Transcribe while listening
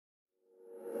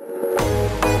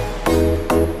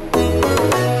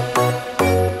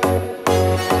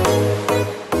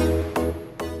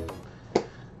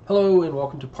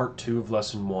to part 2 of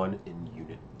lesson 1 in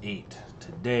unit 8.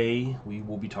 Today we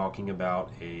will be talking about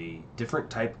a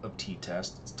different type of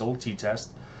t-test. It's still a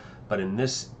t-test, but in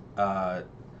this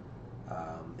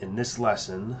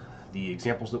lesson, the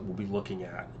examples that we'll be looking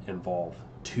at involve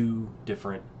 2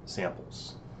 different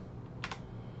samples.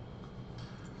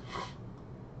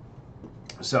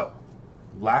 So,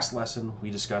 last lesson we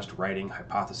discussed writing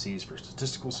hypotheses for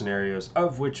statistical scenarios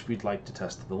of which we'd like to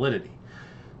test the validity.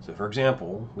 So for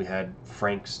example, we had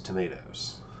Frank's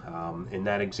tomatoes. In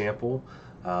that example,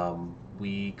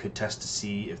 we could test to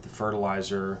see if the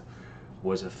fertilizer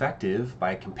was effective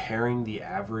by comparing the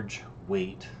average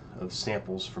weight of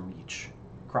samples from each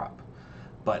crop.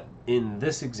 But in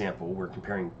this example, we're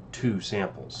comparing 2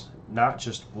 samples, not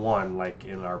just one like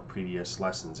in our previous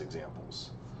lessons examples.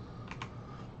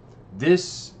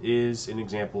 This is an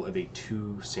example of a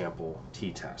 2-sample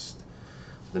t-test.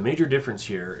 The major difference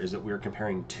here is that we are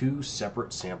comparing 2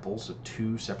 separate samples of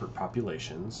 2 separate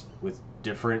populations with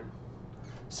different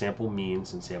sample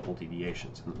means and sample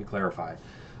deviations. And let me clarify,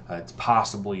 it's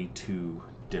possibly 2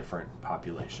 different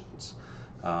populations.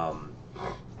 That's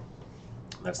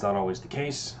not always the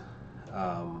case,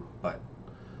 but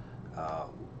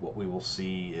what we will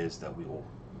see is that we will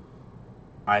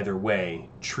either way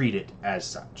treat it as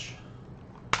such.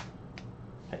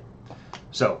 Okay.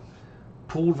 So,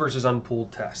 pooled versus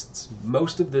unpooled tests.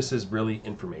 Most of this is really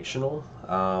informational.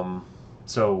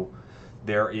 So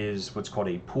there is what's called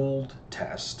a pooled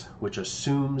test, which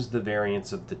assumes the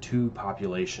variance of the 2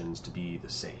 populations to be the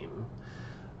same,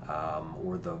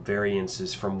 or the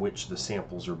variances from which the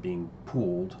samples are being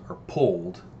pooled or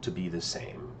pulled to be the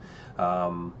same.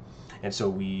 And so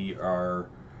we are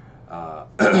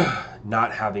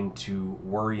not having to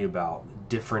worry about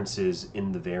differences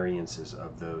in the variances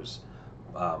of those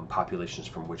populations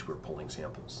from which we're pulling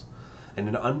samples. In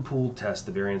an unpooled test,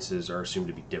 the variances are assumed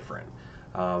to be different,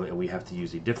 and we have to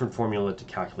use a different formula to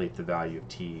calculate the value of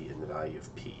t and the value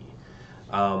of p.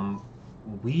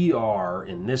 We are,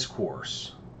 in this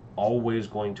course, always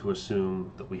going to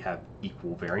assume that we have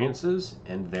equal variances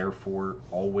and therefore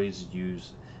always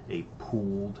use a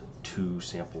pooled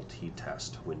 2-sample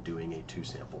t-test when doing a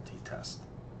 2-sample t-test.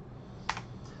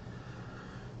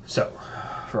 So,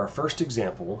 for our first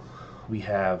example, we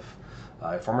have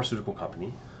a pharmaceutical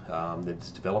company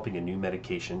that's developing a new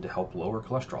medication to help lower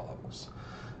cholesterol levels.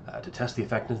 To test the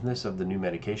effectiveness of the new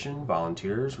medication,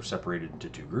 volunteers were separated into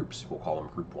 2 groups. We'll call them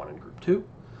Group 1 and Group 2.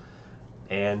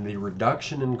 And the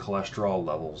reduction in cholesterol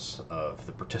levels of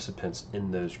the participants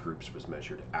in those groups was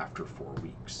measured after 4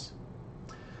 weeks.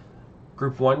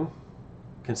 Group 1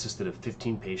 consisted of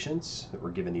 15 patients that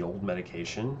were given the old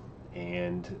medication,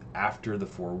 and after the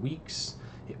 4 weeks,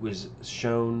 it was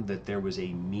shown that there was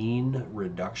a mean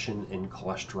reduction in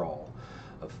cholesterol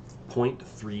of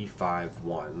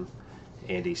 0.351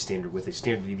 and a standard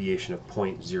deviation of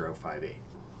 0.058.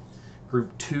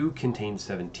 Group 2 contained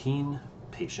 17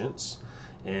 patients,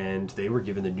 and they were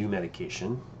given the new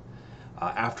medication.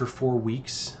 After 4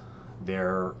 weeks,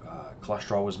 their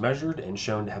cholesterol was measured and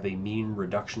shown to have a mean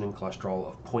reduction in cholesterol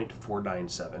of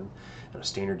 0.497 and a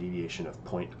standard deviation of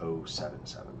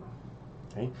 0.077.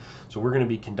 Okay? So we're going to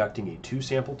be conducting a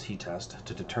 2-sample t-test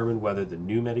to determine whether the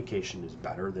new medication is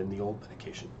better than the old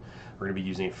medication. We're going to be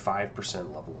using a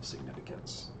 5% level of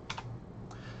significance.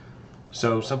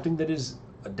 So something that is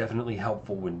definitely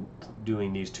helpful when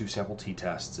doing these 2-sample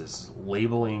t-tests is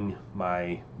labeling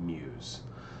my mu's.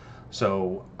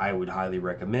 So I would highly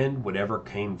recommend whatever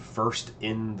came first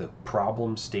in the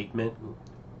problem statement,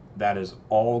 that is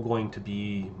all going to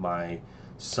be my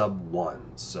sub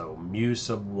 1. So mu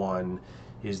sub 1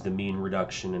 is the mean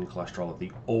reduction in cholesterol of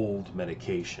the old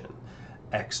medication.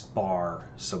 X bar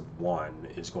sub 1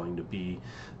 is going to be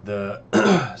the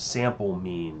sample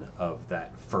mean of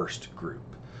that first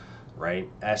group, right?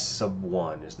 S sub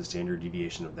 1 is the standard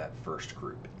deviation of that first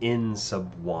group. N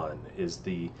sub 1 is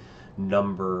the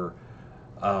number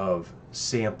of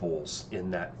samples in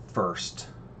that first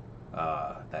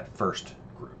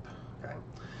group. Okay,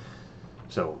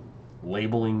 so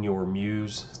labeling your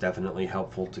mu's is definitely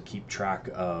helpful to keep track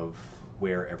of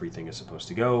where everything is supposed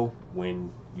to go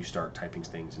when you start typing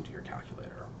things into your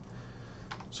calculator.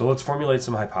 So let's formulate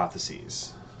some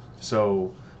hypotheses.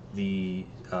 So the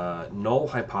null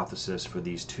hypothesis for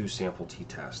these 2-sample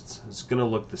t-tests is going to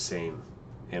look the same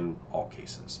in all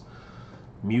cases.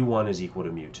 mu1 is equal to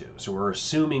mu2. So we're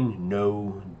assuming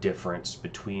no difference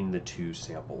between the 2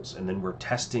 samples, and then we're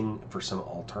testing for some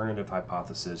alternative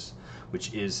hypothesis,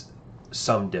 which is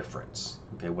some difference.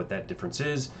 Okay, what that difference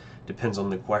is depends on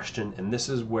the question, and this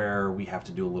is where we have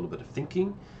to do a little bit of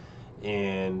thinking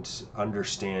and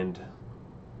understand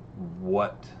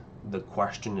what the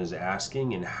question is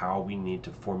asking and how we need to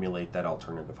formulate that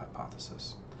alternative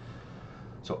hypothesis.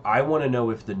 So I want to know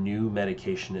if the new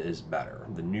medication is better.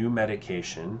 The new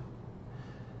medication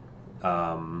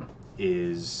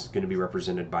is going to be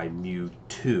represented by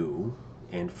mu2,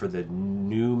 and for the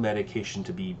new medication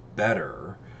to be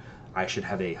better, I should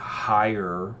have a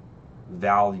higher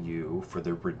value for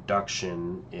the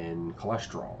reduction in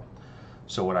cholesterol.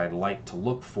 So what I'd like to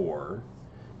look for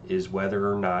is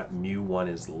whether or not mu1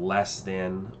 is less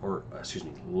than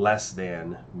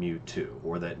mu2,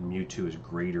 or that mu2 is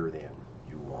greater than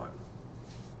mu1.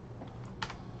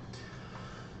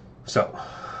 So,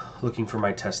 looking for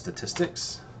my test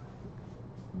statistics.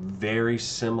 Very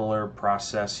similar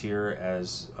process here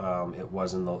as it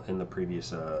was in the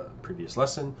previous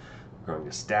lesson. We're going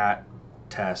to stat,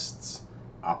 tests,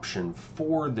 option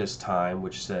 4 this time,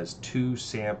 which says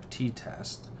 2-samp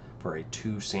t-test for a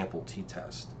 2-sample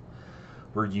t-test.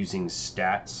 We're using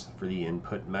stats for the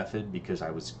input method because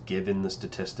I was given the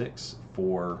statistics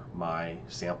for my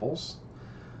samples.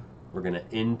 We're going to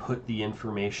input the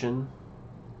information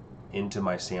into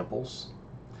my samples,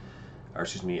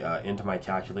 into my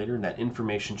calculator, and that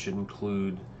information should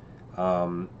include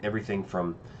everything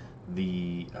from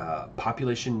the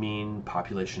population mean,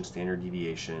 population standard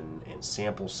deviation, and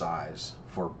sample size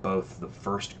for both the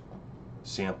first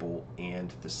sample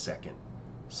and the second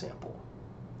sample.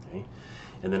 Okay?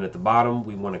 And then at the bottom,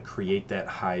 we want to create that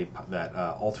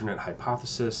alternate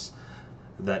hypothesis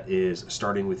that is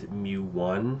starting with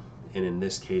mu1, and in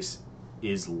this case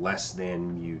is less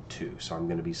than mu2. So I'm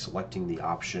going to be selecting the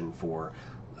option for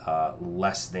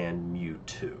less than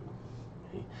mu2.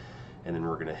 Okay? And then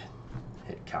we're going to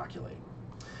hit calculate.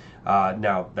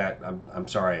 Now that I'm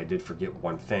sorry, I did forget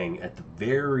one thing. At the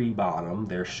very bottom,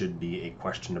 there should be a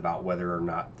question about whether or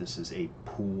not this is a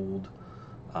pooled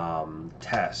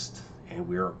test, and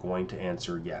we are going to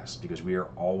answer yes, because we are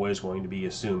always going to be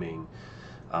assuming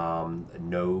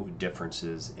no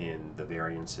differences in the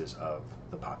variances of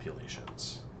the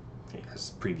populations, okay,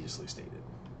 as previously stated.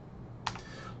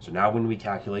 So now when we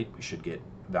calculate, we should get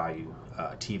value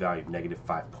t-value of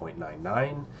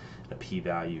 -5.99 and a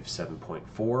p-value of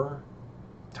 7.4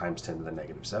 times 10 to the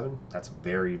 -7. That's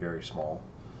very, very small.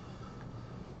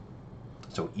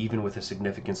 So even with a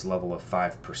significance level of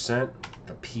 5%,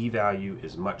 the p-value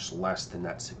is much less than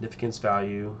that significance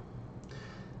value.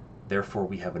 Therefore,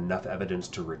 we have enough evidence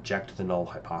to reject the null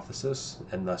hypothesis,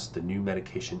 and thus the new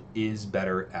medication is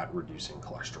better at reducing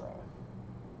cholesterol.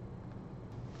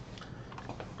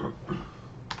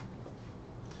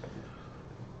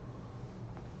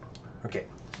 Okay,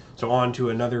 so on to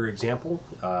another example.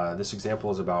 This example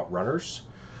is about runners.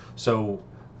 So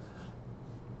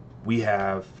we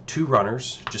have 2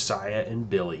 runners, Josiah and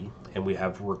Billy, and we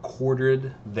have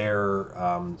recorded their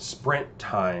sprint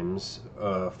times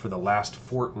for the last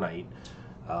fortnight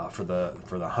for the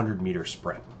 100-meter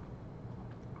sprint.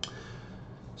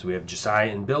 So we have Josiah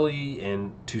and Billy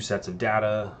and 2 sets of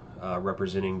data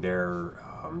representing their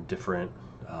different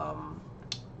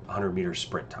 100-meter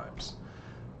sprint times.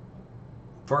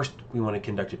 First, we want to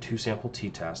conduct a 2-sample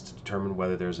t-test to determine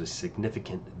whether there's a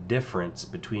significant difference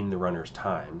between the runners'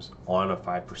 times on a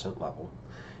 5% level.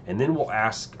 And then we'll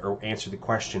ask or answer the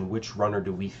question, which runner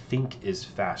do we think is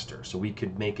faster? So we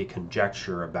could make a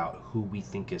conjecture about who we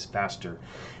think is faster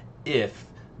if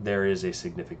there is a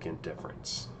significant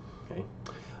difference. Okay?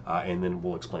 And then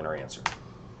we'll explain our answer.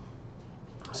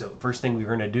 So first thing we're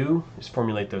going to do is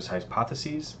formulate those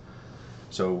hypotheses.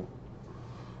 So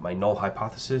my null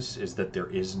hypothesis is that there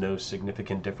is no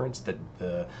significant difference, that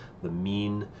the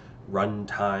mean run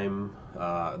time,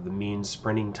 the mean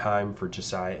sprinting time for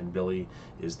Josiah and Billy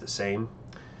is the same.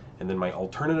 And then my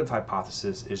alternative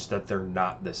hypothesis is that they're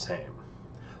not the same.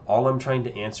 All I'm trying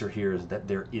to answer here is that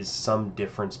there is some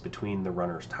difference between the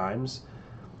runners' times.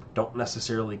 Don't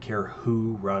necessarily care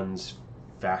who runs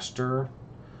faster.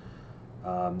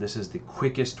 This is the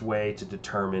quickest way to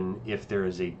determine if there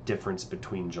is a difference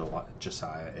between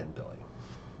Josiah and Billy.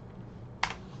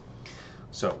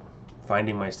 So,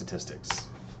 finding my statistics.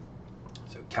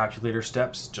 So, calculator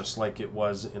steps, just like it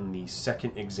was in the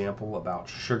second example about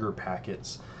sugar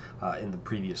packets in the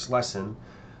previous lesson.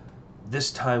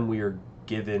 This time we are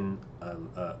given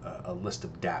a list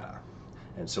of data.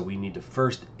 And so we need to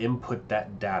first input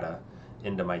that data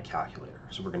into my calculator.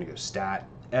 So we're going to go stat,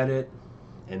 edit,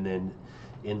 and then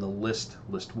in the list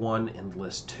 1 and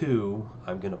list 2,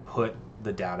 I'm going to put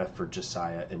the data for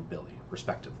Josiah and Billy,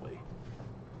 respectively.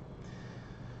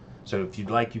 So if you'd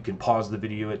like, you can pause the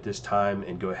video at this time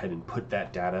and go ahead and put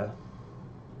that data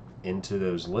into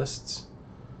those lists.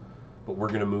 But we're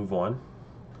going to move on.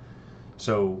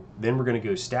 So then we're going to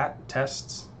go stat,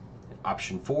 tests,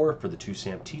 Option 4 for the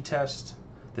 2SAMP t-test.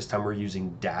 This time we're using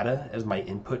data as my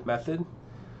input method.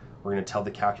 We're going to tell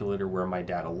the calculator where my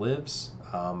data lives.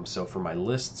 So for my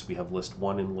lists, we have list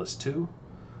 1 and list 2.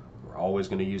 We're always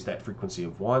going to use that frequency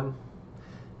of 1.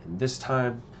 And this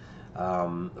time,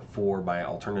 for my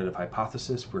alternative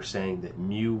hypothesis, we're saying that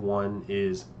mu1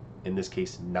 is, in this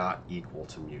case, not equal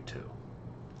to mu2.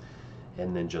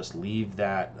 And then just leave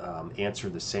that answer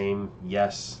the same.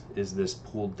 Yes, is this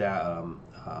pooled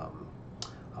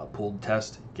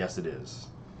test? Yes, it is.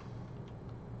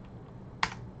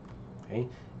 Okay,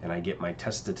 and I get my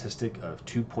test statistic of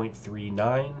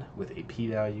 2.39 with a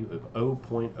p-value of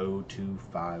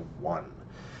 0.0251.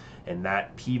 And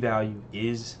that p-value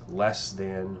is less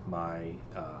than my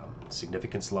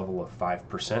significance level of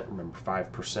 5%. Remember,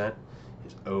 5%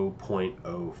 is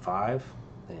 0.05,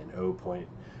 and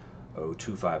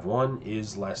 0.0251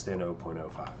 is less than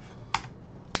 0.05.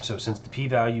 So since the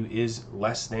p-value is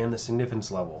less than the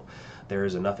significance level, there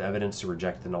is enough evidence to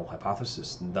reject the null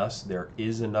hypothesis. Thus, there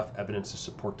is enough evidence to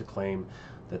support the claim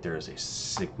that there is a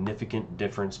significant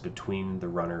difference between the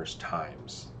runners'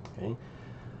 times. Okay?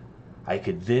 I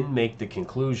could then make the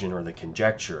conclusion or the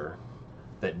conjecture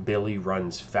that Billy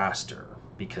runs faster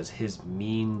because his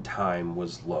mean time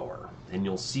was lower. And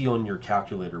you'll see on your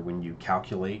calculator when you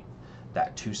calculate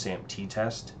that 2SAMP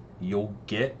t-test, you'll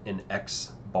get an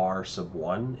x bar sub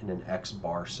 1 and an x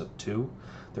bar sub 2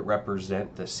 that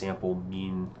represent the sample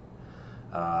mean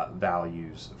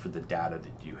values for the data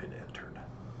that you had entered.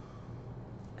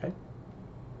 Okay?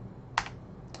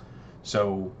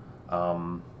 So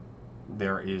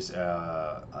there is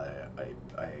a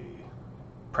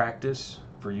practice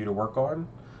for you to work on.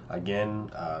 Again,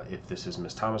 if this is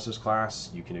Ms. Thomas's class,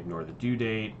 you can ignore the due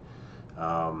date.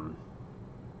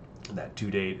 That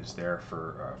due date is there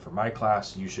for my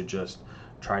class. You should just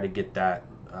try to get that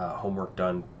homework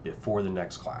done before the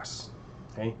next class.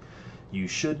 Okay, you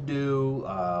should do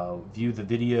view the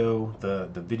video.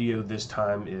 The video this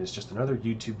time is just another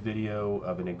YouTube video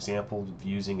of an example of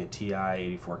using a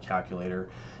TI-84 calculator,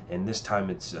 and this time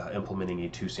it's implementing a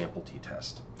 2-sample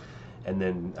t-test. And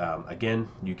then again,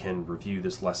 you can review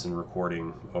this lesson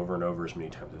recording over and over as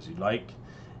many times as you'd like.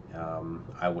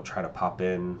 I will try to pop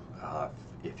in,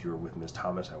 if you're with Ms.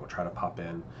 Thomas, I will try to pop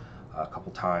in a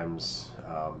couple times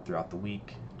throughout the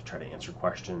week to try to answer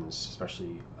questions,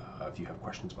 especially if you have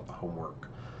questions about the homework.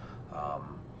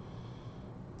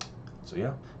 So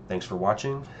yeah, thanks for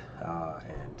watching,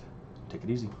 and take it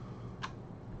easy.